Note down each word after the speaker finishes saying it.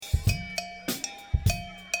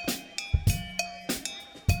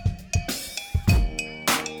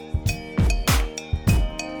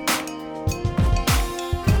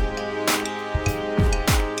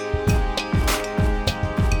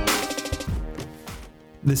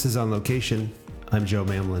This is On Location. I'm Joe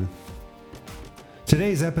Mamlin.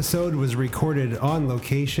 Today's episode was recorded on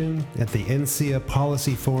location at the NCEA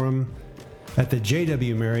Policy Forum at the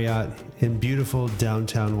JW Marriott in beautiful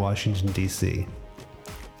downtown Washington, D.C.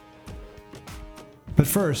 But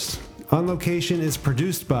first, On Location is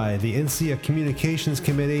produced by the NCEA Communications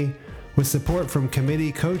Committee with support from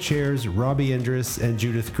committee co-chairs Robbie Endres and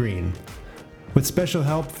Judith Green, with special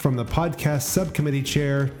help from the podcast subcommittee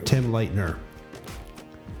chair, Tim Leitner.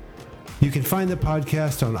 You can find the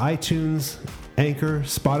podcast on iTunes, Anchor,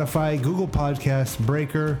 Spotify, Google Podcasts,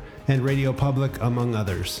 Breaker, and Radio Public, among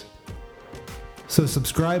others. So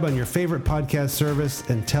subscribe on your favorite podcast service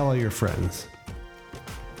and tell all your friends.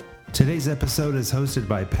 Today's episode is hosted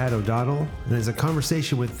by Pat O'Donnell and is a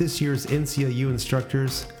conversation with this year's NCEA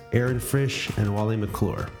instructors, Aaron Frisch and Wally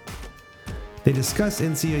McClure. They discuss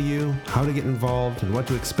NCEA, how to get involved, and what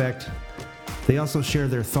to expect. They also share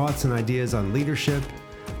their thoughts and ideas on leadership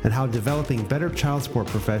and how developing better child support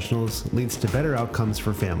professionals leads to better outcomes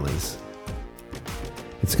for families.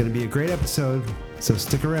 It's going to be a great episode, so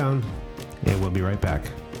stick around, and we'll be right back.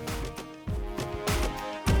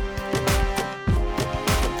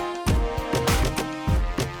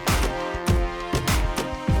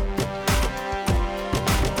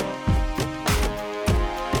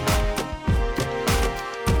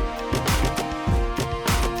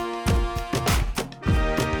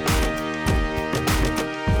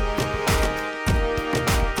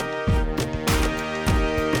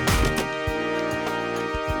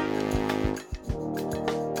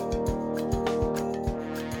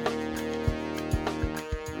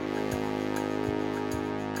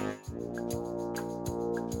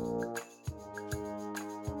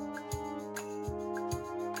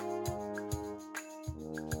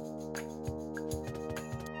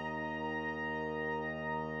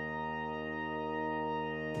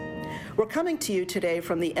 We're coming to you today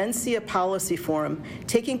from the NCEA Policy Forum,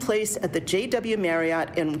 taking place at the JW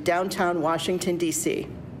Marriott in downtown Washington, D.C.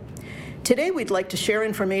 Today, we'd like to share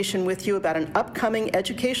information with you about an upcoming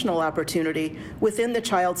educational opportunity within the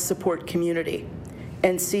child support community,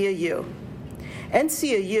 NCEA.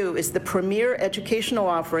 NCEA is the premier educational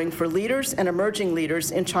offering for leaders and emerging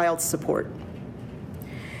leaders in child support.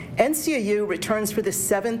 NCEA returns for the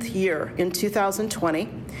 7th year in 2020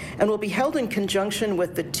 and will be held in conjunction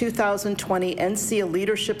with the 2020 NCEA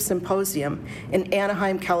Leadership Symposium in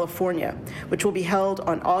Anaheim, California, which will be held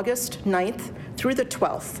on August 9th through the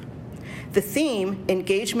 12th. The theme,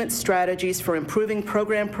 Engagement Strategies for Improving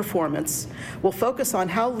Program Performance, will focus on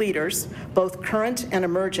how leaders, both current and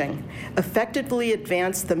emerging, effectively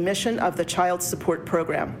advance the mission of the child support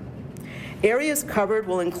program. Areas covered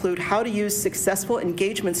will include how to use successful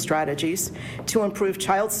engagement strategies to improve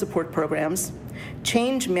child support programs,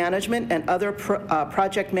 change management and other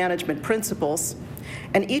project management principles,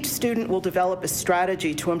 and each student will develop a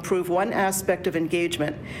strategy to improve one aspect of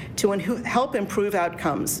engagement to help improve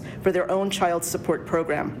outcomes for their own child support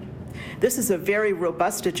program. This is a very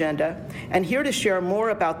robust agenda, and here to share more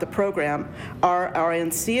about the program are our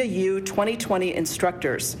NCEA 2020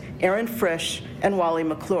 instructors, Aaron Frisch and Wally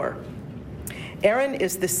McClure. Aaron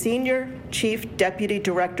is the Senior Chief Deputy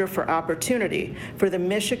Director for Opportunity for the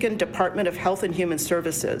Michigan Department of Health and Human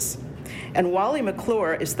Services. And Wally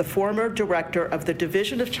McClure is the former Director of the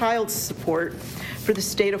Division of Child Support for the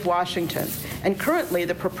state of Washington, and currently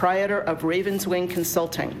the proprietor of Ravenswing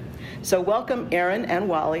Consulting. So welcome, Aaron and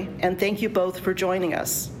Wally, and thank you both for joining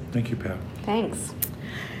us. Thank you, Pat. Thanks.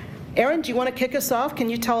 Aaron, do you want to kick us off? Can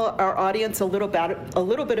you tell our audience a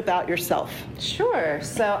little bit about yourself? Sure.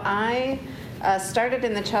 So I started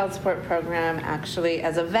in the child support program actually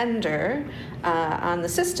as a vendor. On the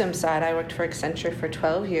system side, I worked for Accenture for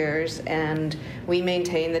 12 years, and we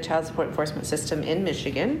maintained the child support enforcement system in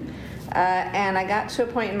Michigan. And I got to a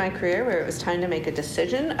point in my career where it was time to make a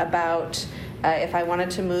decision about if I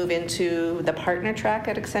wanted to move into the partner track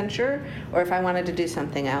at Accenture or if I wanted to do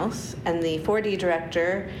something else. And the 4D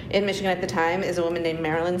director in Michigan at the time is a woman named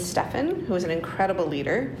Marilyn Steffen, who was an incredible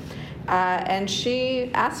leader. And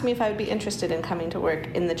she asked me if I would be interested in coming to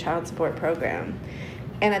work in the child support program.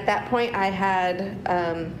 And at that point, I had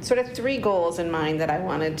sort of 3 goals in mind that I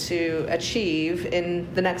wanted to achieve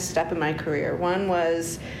in the next step in my career. One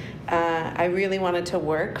was I really wanted to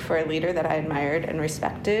work for a leader that I admired and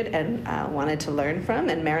respected and wanted to learn from,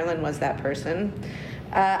 and Marilyn was that person.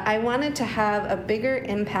 I wanted to have a bigger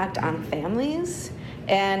impact on families,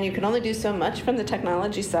 and you can only do so much from the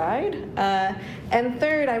technology side. And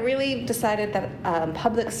third, I really decided that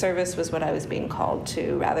public service was what I was being called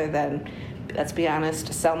to, rather than, let's be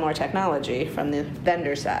honest, sell more technology from the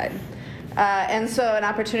vendor side. And so an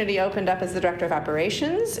opportunity opened up as the Director of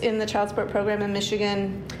Operations in the child support program in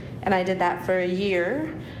Michigan, and I did that for a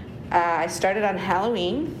year. I started on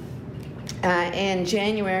Halloween. In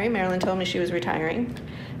January, Marilyn told me she was retiring,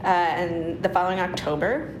 and the following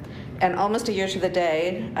October, and almost a year to the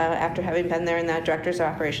day after having been there in that Director's of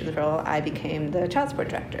Operations role, I became the Child Support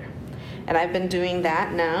Director. And I've been doing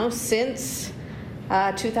that now since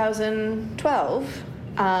 2012.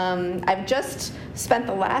 I've just spent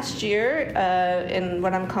the last year in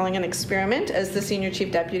what I'm calling an experiment as the Senior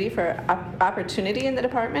Chief Deputy for Opportunity in the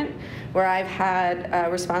department, where I've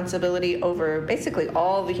had responsibility over basically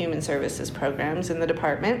all the human services programs in the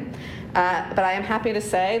department. But I am happy to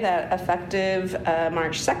say that effective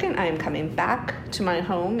March 2nd, I am coming back to my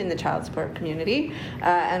home in the child support community,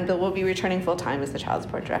 and will be returning full-time as the Child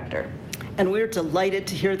Support Director. And we're delighted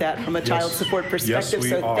to hear that from a child support perspective,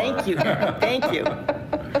 Yes, we are. Thank you. Thank you.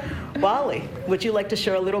 Wally, would you like to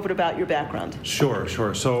share a little bit about your background? Sure.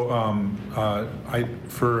 So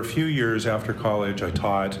for a few years after college, I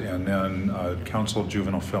taught and then counseled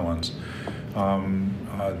juvenile felons.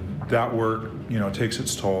 That work, takes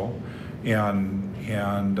its toll,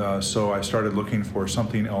 and so I started looking for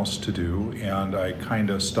something else to do, and I kind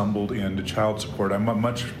of stumbled into child support. I'm a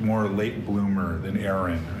much more late bloomer than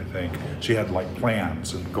Erin, I think. She had like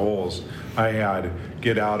plans and goals. I had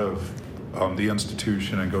get out of the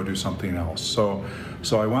institution and go do something else. So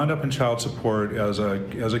I wound up in child support as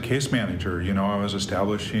a case manager. I was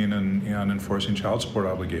establishing and enforcing child support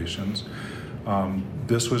obligations.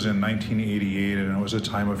 This was in 1988, and it was a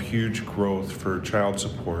time of huge growth for child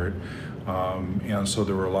support. And so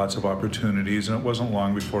there were lots of opportunities, and it wasn't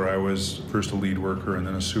long before I was first a lead worker and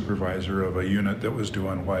then a supervisor of a unit that was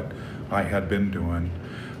doing what I had been doing.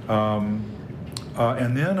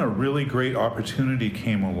 And then a really great opportunity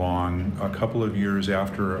came along a couple of years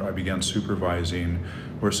after I began supervising,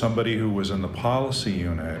 where somebody who was in the policy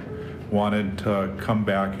unit wanted to come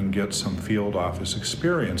back and get some field office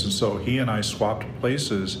experience. And so he and I swapped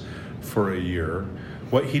places for a year.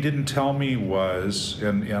 What he didn't tell me was,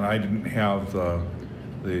 and I didn't have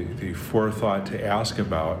the forethought to ask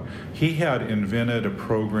about, he had invented a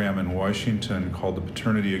program in Washington called the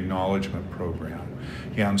Paternity Acknowledgement Program.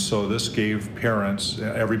 And so this gave parents,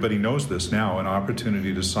 everybody knows this now, an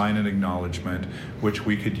opportunity to sign an acknowledgement which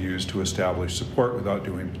we could use to establish support without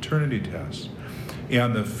doing paternity tests.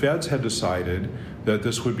 And the feds had decided that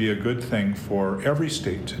this would be a good thing for every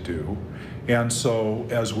state to do. And so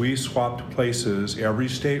as we swapped places, every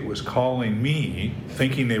state was calling me,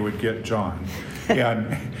 thinking they would get John.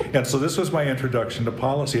 And so this was my introduction to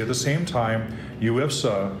policy. At the same time,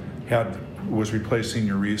 UIFSA was replacing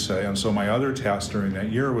EURESA, and so my other task during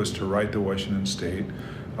that year was to write the Washington State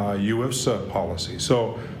UIFSA policy.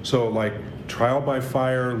 So like trial by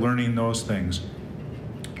fire, learning those things.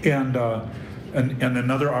 And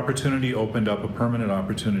another opportunity opened up, a permanent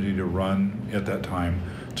opportunity to run at that time,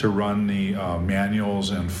 to run the manuals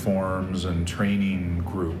and forms and training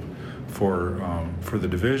group for the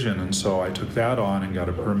division. And so I took that on and got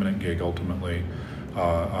a permanent gig ultimately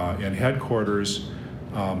in headquarters.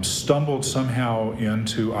 Stumbled somehow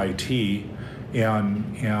into IT,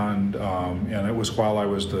 and it was while I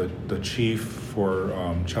was the chief for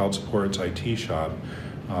child support's IT shop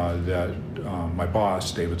that my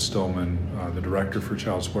boss, David Stillman, the director for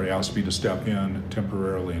child support, asked me to step in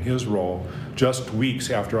temporarily in his role just weeks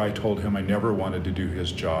after I told him I never wanted to do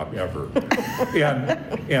his job ever.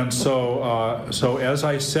 and so as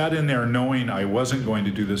I sat in there knowing I wasn't going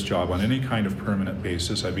to do this job on any kind of permanent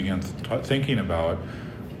basis, I began thinking about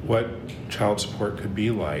what child support could be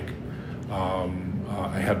like.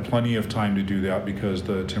 I had plenty of time to do that because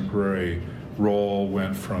the temporary role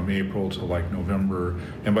went from April to like November,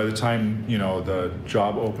 and by the time the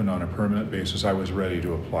job opened on a permanent basis, I was ready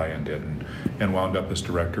to apply and didn't, and wound up as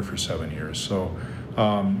director for 7 years. So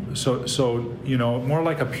more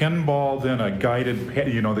like a pinball than a guided,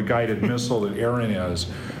 the guided missile that Erin is,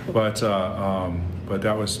 but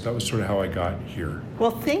that was sort of how I got here.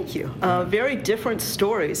 Well, thank you. Very different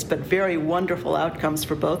stories, but very wonderful outcomes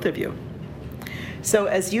for both of you. So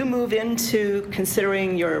as you move into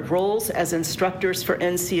considering your roles as instructors for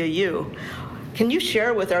NCAU, can you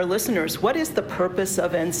share with our listeners what is the purpose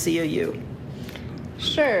of NCAU?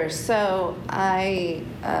 Sure. So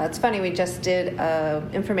it's funny, we just did an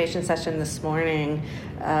information session this morning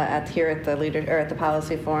at the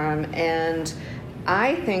Policy Forum, and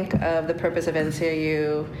I think of the purpose of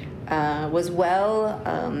NCAU was well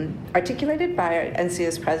articulated by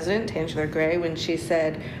NCAU's president, Angela Gray, when she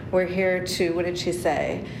said, we're here to, what did she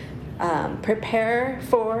say? Prepare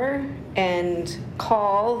for and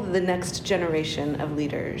call the next generation of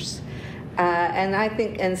leaders. And I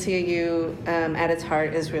think NCAU at its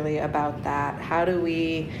heart is really about that. How do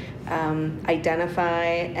we identify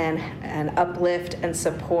and uplift and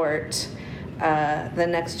support the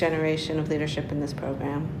next generation of leadership in this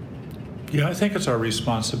program? Yeah, I think it's our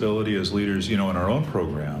responsibility as leaders, in our own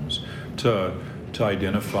programs to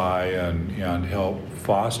identify and help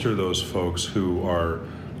foster those folks who are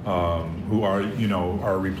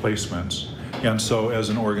our replacements. And so as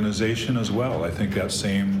an organization as well, I think that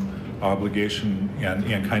same obligation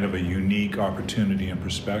and kind of a unique opportunity and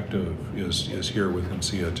perspective is here with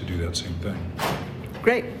NCEA to do that same thing.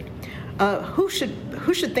 Great. Who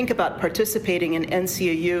should think about participating in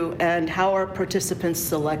NCAU, and how are participants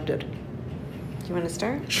selected? You want to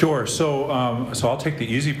start? Sure. So I'll take the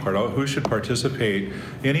easy part out. Who should participate?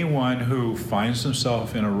 Anyone who finds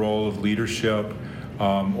themselves in a role of leadership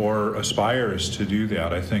or aspires to do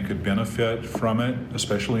that, I think could benefit from it,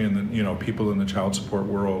 especially in the people in the child support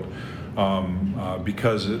world,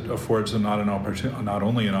 because it affords them not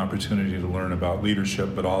only an opportunity to learn about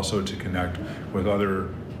leadership, but also to connect with other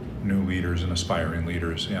new leaders and aspiring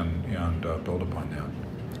leaders and build upon that.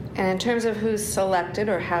 And in terms of who's selected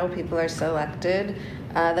or how people are selected,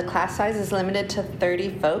 the class size is limited to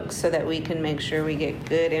 30 folks so that we can make sure we get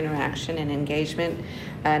good interaction and engagement,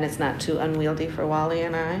 and it's not too unwieldy for Wally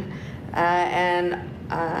and I.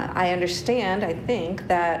 I understand, I think,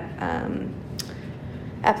 that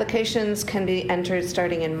applications can be entered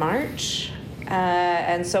starting in March.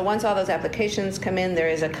 And so once all those applications come in, there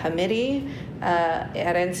is a committee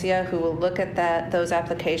at NCEA who will look at those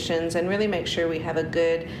applications and really make sure we have a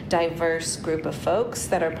good, diverse group of folks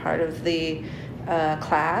that are part of the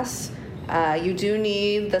class. You do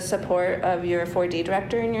need the support of your 4D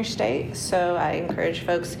director in your state, so I encourage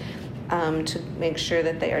folks to make sure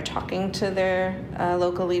that they are talking to their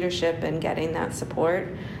local leadership and getting that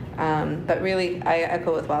support. But really, I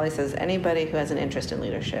echo what Wally says, anybody who has an interest in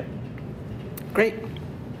leadership. Great.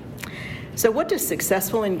 So what does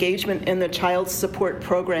successful engagement in the child support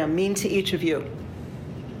program mean to each of you?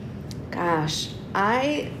 Gosh,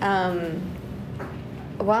 Wally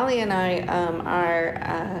and I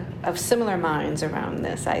are of similar minds around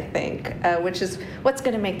this, I think, which is what's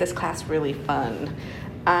going to make this class really fun.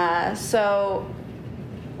 So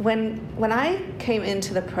when I came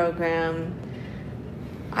into the program,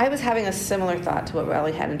 I was having a similar thought to what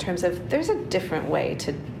Wally had in terms of there's a different way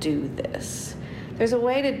to do this. There's a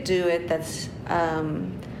way to do it that's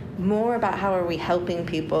more about how are we helping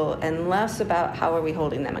people and less about how are we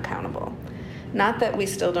holding them accountable. Not that we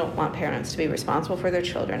still don't want parents to be responsible for their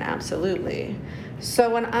children, absolutely.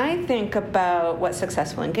 So when I think about what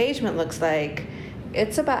successful engagement looks like,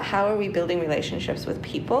 it's about how are we building relationships with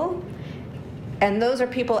people. And those are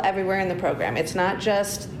people everywhere in the program. It's not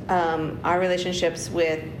just our relationships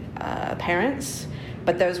with parents,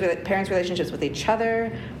 but those parents' relationships with each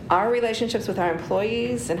other, our relationships with our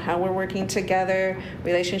employees and how we're working together,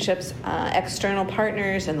 relationships, external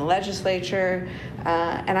partners in the legislature.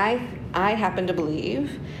 And I happen to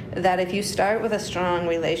believe that if you start with a strong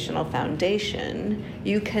relational foundation,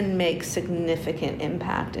 you can make significant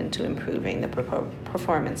impact into improving the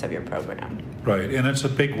performance of your program. Right, and it's a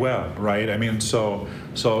big web, right? I mean, so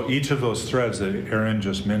each of those threads that Erin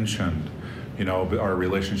just mentioned, our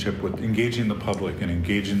relationship with engaging the public and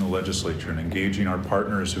engaging the legislature and engaging our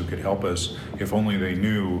partners who could help us if only they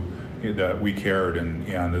knew that we cared and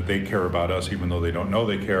that they care about us even though they don't know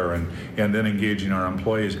they care, and then engaging our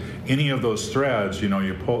employees. Any of those threads,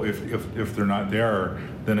 you pull, if they're not there,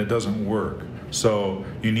 then it doesn't work. So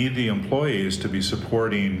you need the employees to be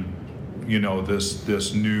supporting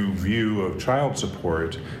this new view of child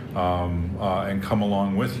support and come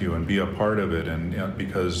along with you and be a part of it, and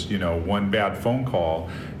because one bad phone call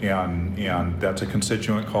and that's a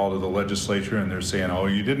constituent call to the legislature and they're saying, oh,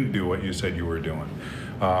 you didn't do what you said you were doing.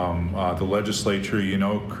 The legislature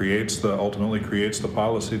ultimately creates the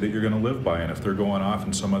policy that you're going to live by, and if they're going off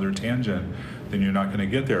in some other tangent, then you're not going to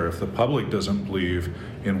get there. If the public doesn't believe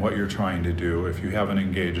in what you're trying to do, if you haven't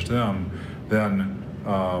engaged them, then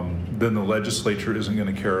the legislature isn't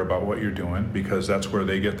going to care about what you're doing because that's where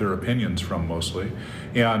they get their opinions from mostly,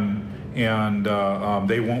 and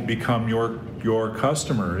they won't become your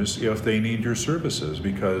customers if they need your services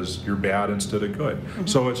because you're bad instead of good. Mm-hmm.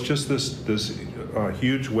 So it's just this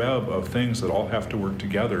huge web of things that all have to work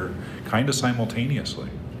together kind of simultaneously.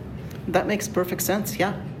 That makes perfect sense,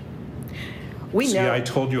 yeah. See, I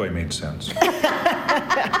told you I made sense.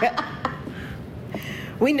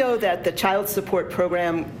 We know that the child support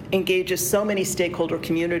program engages so many stakeholder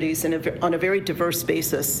communities on a very diverse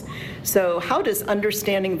basis. So how does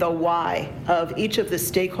understanding the why of each of the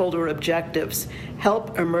stakeholder objectives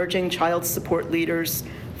help emerging child support leaders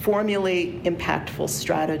formulate impactful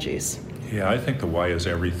strategies. Yeah, I think the why is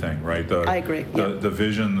everything, right? I agree. Yeah. The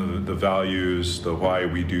vision, the values, the why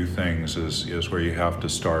we do things is where you have to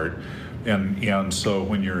start. And so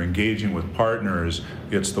when you're engaging with partners,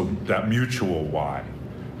 it's that mutual why,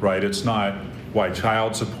 right? It's not why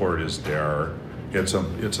child support is there. It's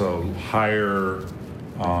a higher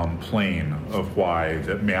plane of why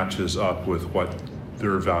that matches up with what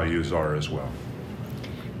their values are as well.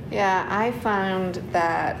 Yeah, I found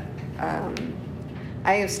that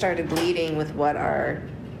I have started leading with what our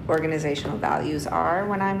organizational values are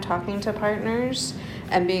when I'm talking to partners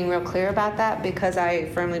and being real clear about that, because I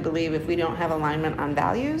firmly believe if we don't have alignment on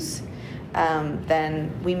values,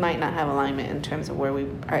 then we might not have alignment in terms of where we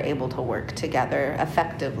are able to work together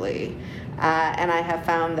effectively. And I have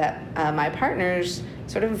found that my partners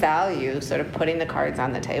sort of value sort of putting the cards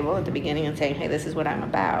on the table at the beginning and saying, hey, this is what I'm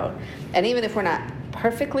about. And even if we're not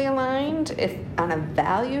perfectly aligned, if on a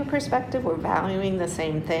value perspective we're valuing the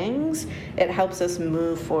same things, it helps us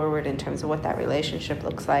move forward in terms of what that relationship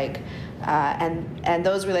looks like. And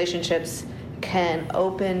those relationships can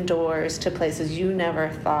open doors to places you never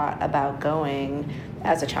thought about going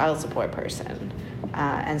as a child support person.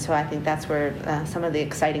 And so I think that's where some of the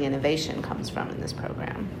exciting innovation comes from in this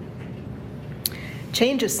program.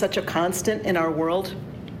 Change is such a constant in our world.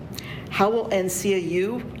 How will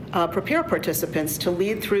NCAU prepare participants to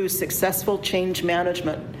lead through successful change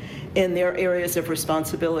management in their areas of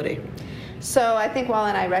responsibility? So I think Wal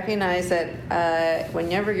and I recognize that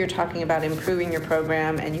whenever you're talking about improving your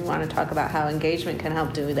program and you want to talk about how engagement can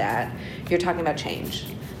help do that, you're talking about change.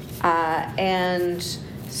 And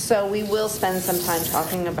so we will spend some time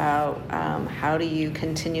talking about how do you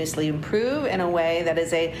continuously improve in a way that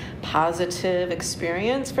is a positive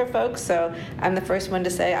experience for folks. So I'm the first one to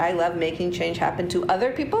say I love making change happen to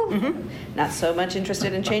other people, not so much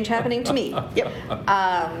interested in change happening to me. Yep.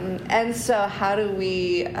 And so how do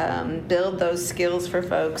we build those skills for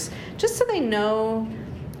folks just so they know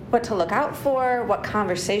what to look out for, what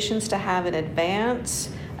conversations to have in advance,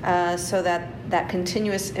 so that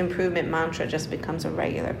continuous improvement mantra just becomes a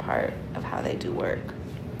regular part of how they do work.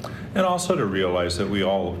 And also to realize that we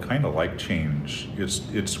all kind of like change.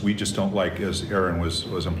 We just don't like, as Erin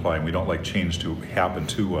was implying, we don't like change to happen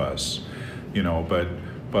to us,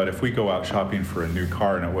 But if we go out shopping for a new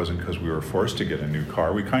car and it wasn't because we were forced to get a new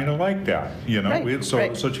car, we kind of like that, Right,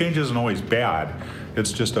 So change isn't always bad.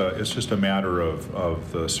 It's just a matter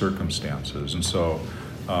of the circumstances. And so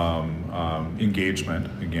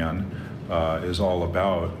engagement again is all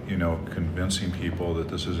about convincing people that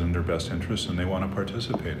this is in their best interest and they want to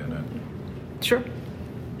participate in it. Sure.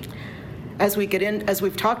 As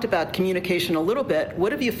we've talked about communication a little bit,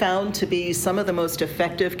 what have you found to be some of the most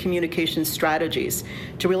effective communication strategies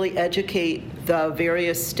to really educate the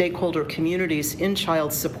various stakeholder communities in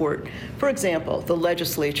child support? For example, the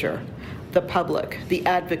legislature, the public, the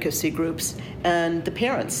advocacy groups, and the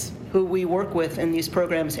parents who we work with in these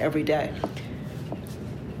programs every day.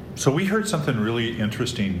 So we heard something really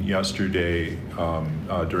interesting yesterday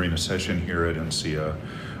during a session here at NCEA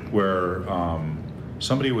where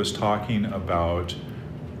somebody was talking about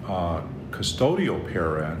custodial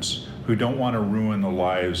parents who don't want to ruin the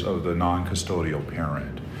lives of the non-custodial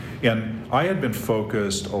parent. And I had been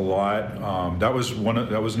focused a lot, that was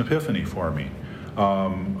an epiphany for me.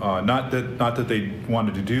 Not that they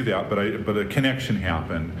wanted to do that, but a connection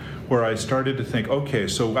happened where I started to think, okay,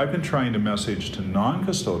 so I've been trying to message to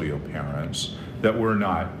non-custodial parents that we're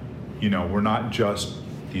not just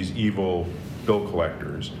these evil bill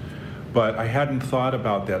collectors. But I hadn't thought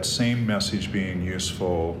about that same message being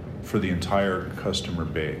useful for the entire customer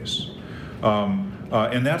base.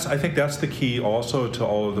 And I think that's the key also to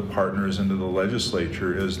all of the partners into the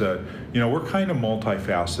legislature is that, we're kind of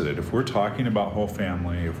multifaceted. If we're talking about whole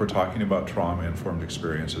family, if we're talking about trauma-informed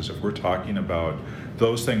experiences, if we're talking about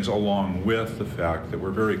those things along with the fact that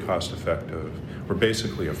we're very cost-effective, we're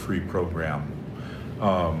basically a free program,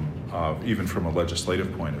 even from a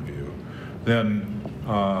legislative point of view, then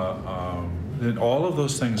all of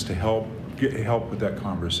those things to help with that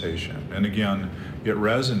conversation. And again, it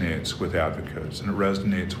resonates with advocates and it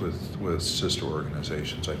resonates with sister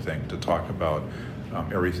organizations, I think, to talk about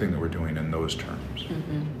everything that we're doing in those terms.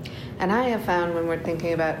 Mm-hmm. And I have found when we're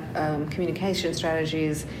thinking about communication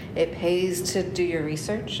strategies, it pays to do your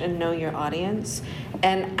research and know your audience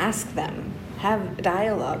and ask them, have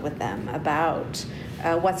dialogue with them about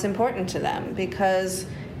what's important to them, because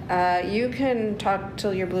you can talk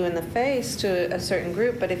till you're blue in the face to a certain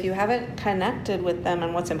group, but if you haven't connected with them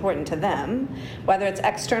on what's important to them, whether it's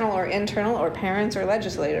external or internal or parents or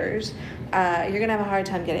legislators, you're going to have a hard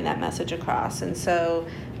time getting that message across. And so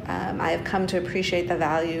I have come to appreciate the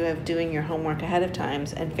value of doing your homework ahead of time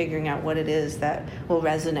and figuring out what it is that will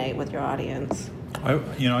resonate with your audience.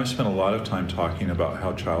 I spent a lot of time talking about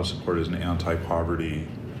how child support is an anti-poverty,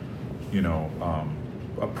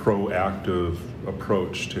 a proactive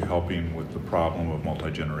approach to helping with the problem of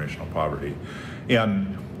multi-generational poverty.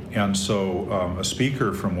 And so a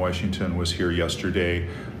speaker from Washington was here yesterday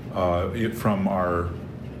from our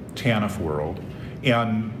TANF world.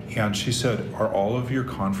 And she said, are all of your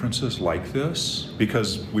conferences like this?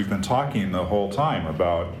 Because we've been talking the whole time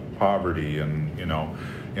about poverty and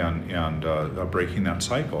breaking that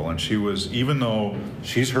cycle. And she was, even though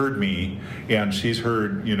she's heard me and she's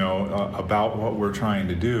heard, about what we're trying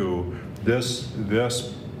to do,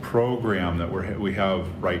 this program that we have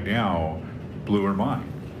right now blew her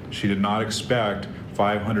mind. She did not expect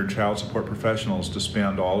 500 child support professionals to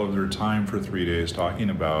spend all of their time for 3 days talking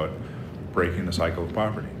about breaking the cycle of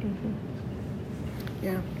poverty. Mm-hmm.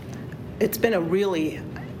 Yeah. It's been a really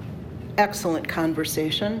excellent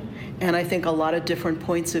conversation, and I think a lot of different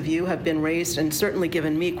points of view have been raised and certainly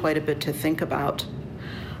given me quite a bit to think about.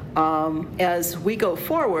 As we go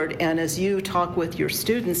forward and as you talk with your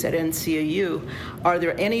students at NCAU, are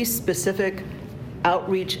there any specific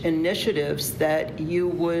outreach initiatives that you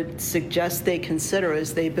would suggest they consider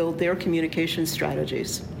as they build their communication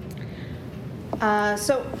strategies?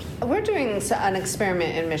 So we're doing an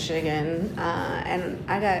experiment in Michigan, and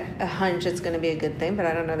I got a hunch it's going to be a good thing, but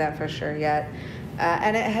I don't know that for sure yet.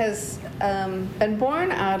 And it has been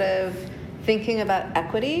born out of thinking about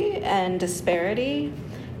equity and disparity,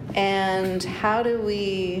 and how do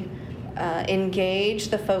we engage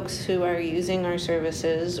the folks who are using our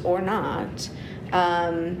services or not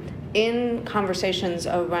in conversations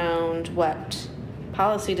around what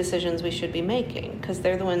policy decisions we should be making, because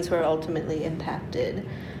they're the ones who are ultimately impacted.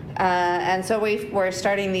 And so we're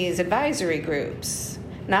starting these advisory groups,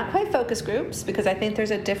 not quite focus groups, because I think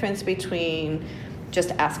there's a difference between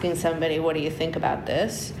just asking somebody, what do you think about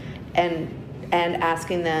this, and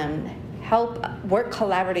asking them, work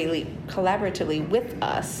collaboratively with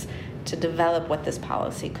us to develop what this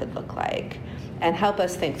policy could look like, and help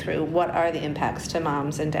us think through what are the impacts to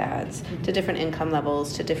moms and dads, to different income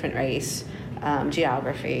levels, to different race,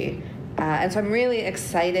 geography. And so I'm really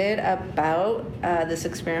excited about this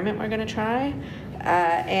experiment we're going to try,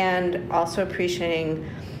 and also appreciating,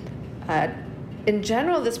 in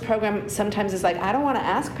general, this program sometimes is like, I don't want to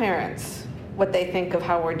ask parents what they think of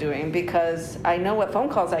how we're doing, because I know what phone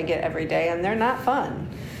calls I get every day, and they're not fun.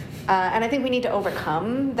 And I think we need to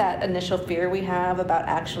overcome that initial fear we have about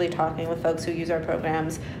actually talking with folks who use our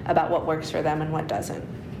programs about what works for them and what doesn't.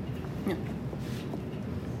 Yeah.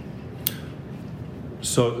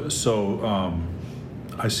 So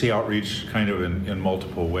I see outreach kind of in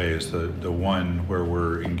multiple ways. The one where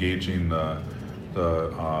we're engaging the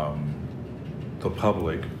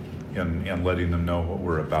public and letting them know what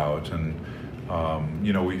we're about, and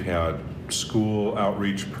we've had school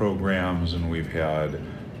outreach programs, and we've had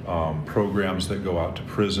programs that go out to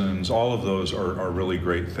prisons. All of those are really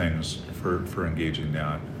great things for engaging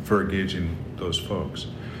those folks,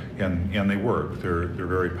 and they work. They're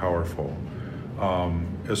very powerful.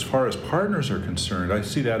 As far as partners are concerned, I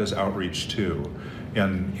see that as outreach too,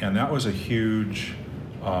 and that was a huge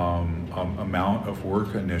amount of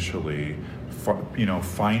work initially.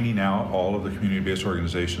 Finding out all of the community-based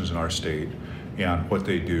organizations in our state and what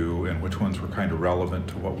they do and which ones were kind of relevant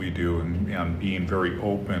to what we do, and being very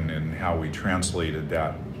open in how we translated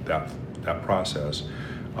that process.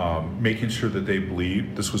 Making sure that they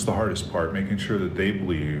believed, this was the hardest part, making sure that they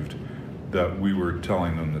believed that we were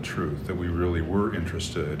telling them the truth, that we really were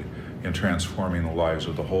interested in transforming the lives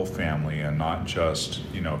of the whole family and not just,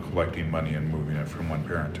 collecting money and moving it from one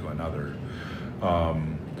parent to another.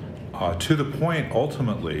 To the point,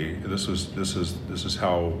 ultimately, this is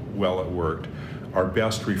how well it worked. Our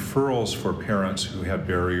best referrals for parents who had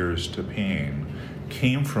barriers to paying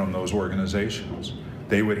came from those organizations.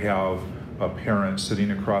 They would have a parent sitting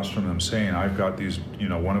across from them saying, I've got these,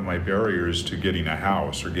 one of my barriers to getting a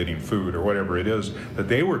house or getting food or whatever it is that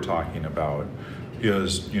they were talking about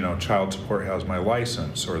is, child support has my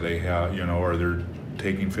license, or they have, or they're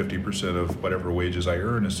taking 50% of whatever wages I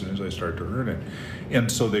earn as soon as I start to earn it.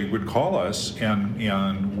 And so they would call us,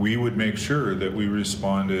 and we would make sure that we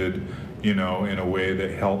responded, in a way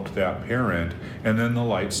that helped that parent. And then the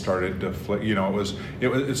light started to flick.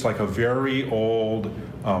 It's like a very old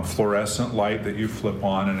fluorescent light that you flip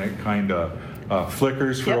on, and it kind of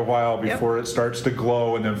flickers for a while before it starts to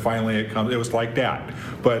glow, and then finally it comes. It was like that,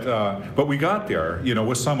 but we got there,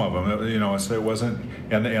 with some of them. So it wasn't,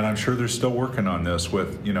 and I'm sure they're still working on this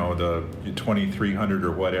with the 2,300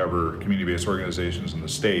 or whatever community-based organizations in the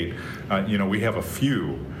state. We have a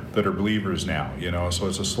few that are believers now. So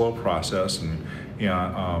it's a slow process,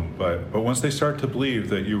 but once they start to believe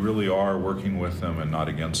that you really are working with them and not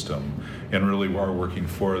against them, and really are working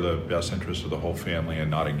for the best interest of the whole family and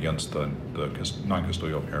not against the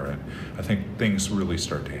non-custodial parent, I think things really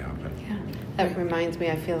start to happen. Yeah, that reminds me.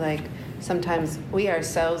 I feel like sometimes we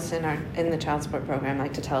ourselves in the child support program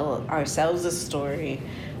like to tell ourselves a story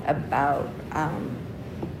about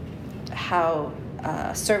how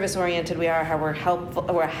service-oriented we are, how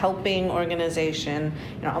we're a helping organization.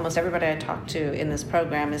 Almost everybody I talk to in this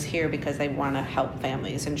program is here because they want to help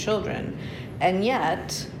families and children. And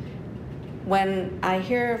yet, when I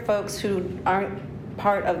hear folks who aren't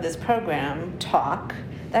part of this program talk,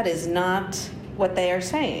 that is not what they are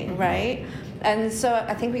saying, right? And so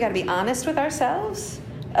I think we got to be honest with ourselves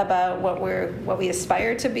about what we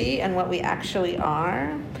aspire to be and what we actually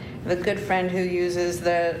are. The good friend who uses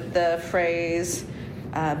the phrase,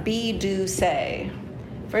 be, do, say.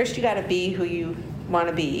 First you got to be who you want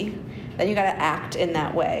to be, then you got to act in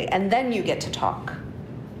that way, and then you get to talk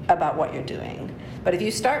about what you're doing. But if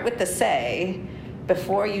you start with the say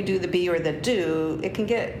before you do the be or the do, it can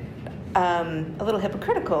get a little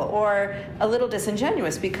hypocritical or a little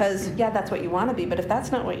disingenuous, because that's what you want to be, but if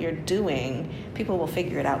that's not what you're doing, people will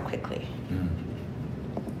figure it out quickly.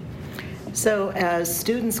 So as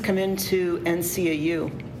students come into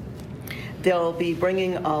NCAU, they'll be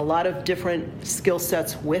bringing a lot of different skill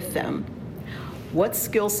sets with them. What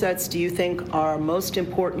skill sets do you think are most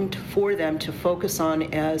important for them to focus on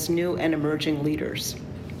as new and emerging leaders?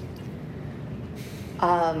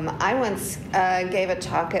 I once gave a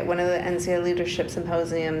talk at one of the NCAA leadership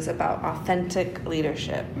symposiums about authentic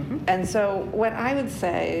leadership. Mm-hmm. And so what I would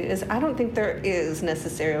say is I don't think there is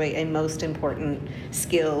necessarily a most important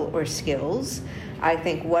skill or skills. I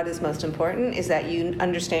think what is most important is that you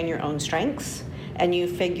understand your own strengths and you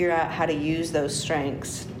figure out how to use those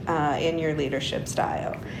strengths in your leadership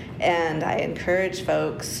style. And I encourage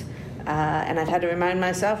folks, and I've had to remind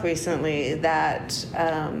myself recently that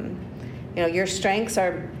your strengths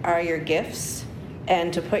are your gifts,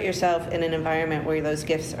 and to put yourself in an environment where those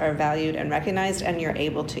gifts are valued and recognized and you're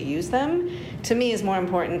able to use them, to me is more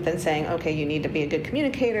important than saying, okay, you need to be a good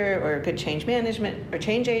communicator or a good change management or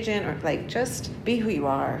change agent, or just be who you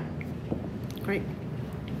are. Great.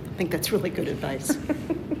 I think that's really good advice.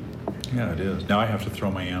 Yeah, it is. Now I have to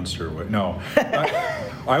throw my answer away. No,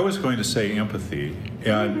 I was going to say empathy,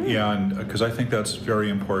 and because I think that's very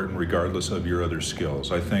important regardless of your other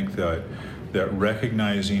skills. I think that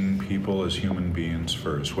recognizing people as human beings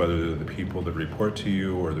first, whether they're the people that report to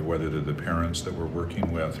you or whether they're the parents that we're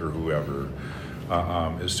working with or whoever,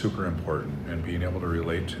 is super important. And being able to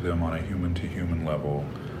relate to them on a human-to-human level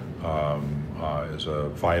is a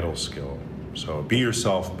vital skill. So be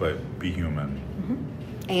yourself, but be human. Mm-hmm.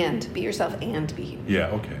 And be yourself and be human. Yeah,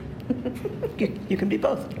 okay. You can be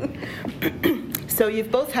both. So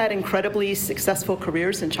you've both had incredibly successful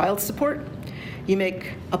careers in child support. You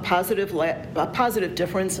make a positive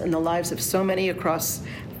difference in the lives of so many across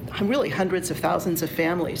really hundreds of thousands of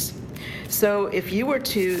families. So if you were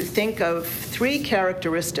to think of 3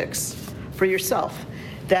 characteristics for yourself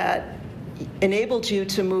that enabled you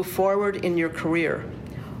to move forward in your career,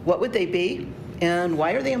 what would they be and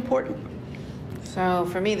why are they important? So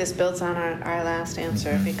for me, this builds on our last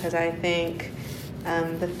answer, because I think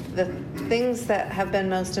the things that have been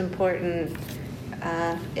most important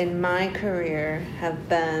in my career have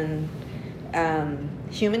been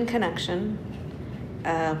human connection,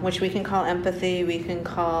 which we can call empathy, we can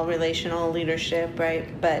call relational leadership,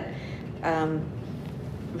 right? But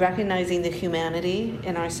recognizing the humanity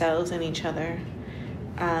in ourselves and each other,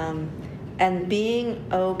 and being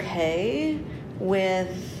okay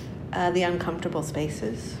with the uncomfortable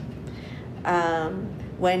spaces.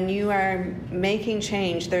 When you are making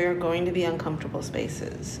change, there are going to be uncomfortable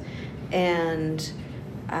spaces. And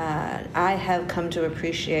I have come to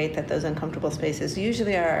appreciate that those uncomfortable spaces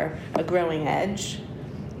usually are a growing edge,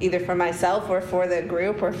 either for myself or for the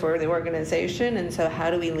group or for the organization. And so how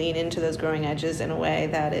do we lean into those growing edges in a way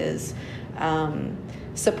that is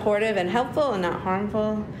supportive and helpful and not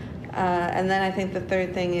harmful? And then I think the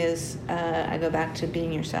third thing is I go back to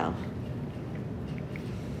being yourself.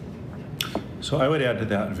 So I would add to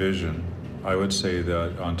that vision. I would say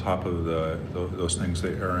that on top of those things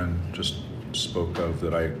that Erin just spoke of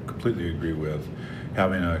that I completely agree with,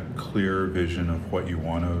 having a clear vision of what you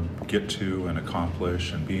want to get to and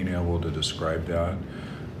accomplish, and being able to describe that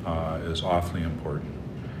is awfully important.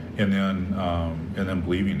 And then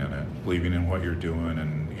believing in it, believing in what you're doing,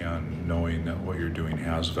 and knowing that what you're doing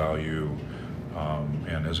has value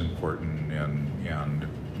and is important, and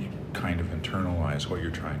kind of internalize what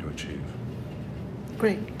you're trying to achieve.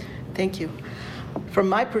 Great, thank you. From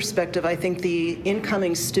my perspective, I think the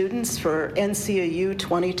incoming students for NCAU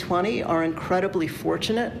 2020 are incredibly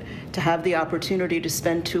fortunate to have the opportunity to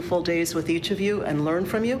spend 2 full days with each of you and learn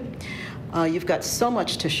from you. You've got so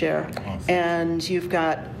much to share, and you've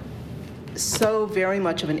got so very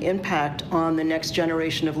much of an impact on the next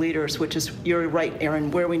generation of leaders, which is, you're right, Aaron,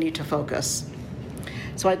 where we need to focus.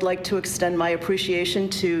 So I'd like to extend my appreciation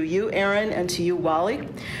to you, Aaron, and to you, Wally,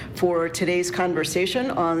 for today's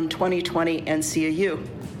conversation on 2020 NCAU.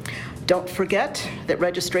 Don't forget that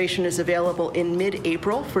registration is available in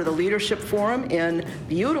mid-April for the Leadership Forum in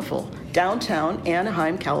beautiful downtown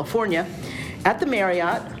Anaheim, California, at the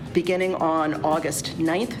Marriott, beginning on August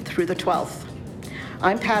 9th through the 12th.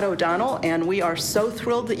 I'm Pat O'Donnell, and we are so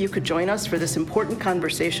thrilled that you could join us for this important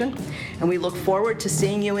conversation, and we look forward to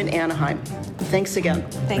seeing you in Anaheim. Thanks again.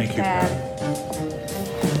 Thank you, Pat.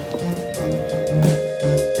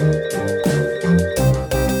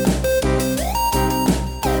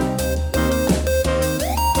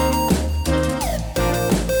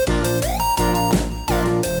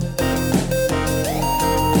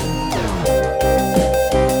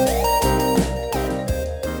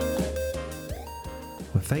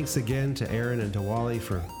 Thanks again to Aaron and to Wally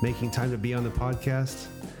for making time to be on the podcast.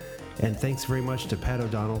 And thanks very much to Pat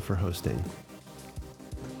O'Donnell for hosting.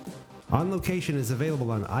 On Location is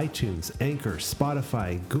available on iTunes, Anchor,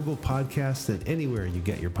 Spotify, Google Podcasts, and anywhere you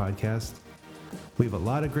get your podcast. We have a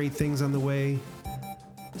lot of great things on the way,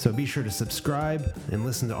 so be sure to subscribe and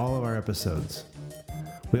listen to all of our episodes.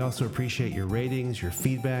 We also appreciate your ratings, your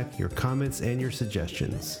feedback, your comments, and your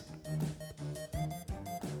suggestions.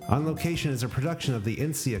 On Location is a production of the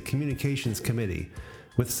NCIA Communications Committee,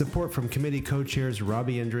 with support from committee co-chairs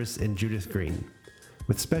Robbie Endress and Judith Green,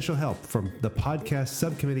 with special help from the podcast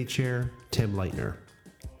subcommittee chair, Tim Leitner.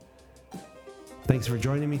 Thanks for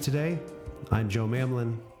joining me today. I'm Joe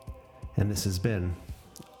Mamlin, and this has been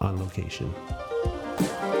On Location.